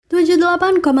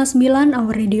78,9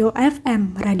 Our Radio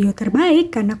FM, radio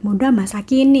terbaik anak muda masa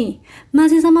kini.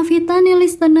 Masih sama Vita nih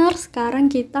listener,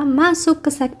 sekarang kita masuk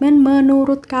ke segmen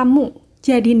Menurut Kamu.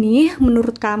 Jadi nih,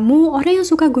 menurut kamu orang yang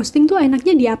suka ghosting tuh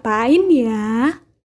enaknya diapain ya?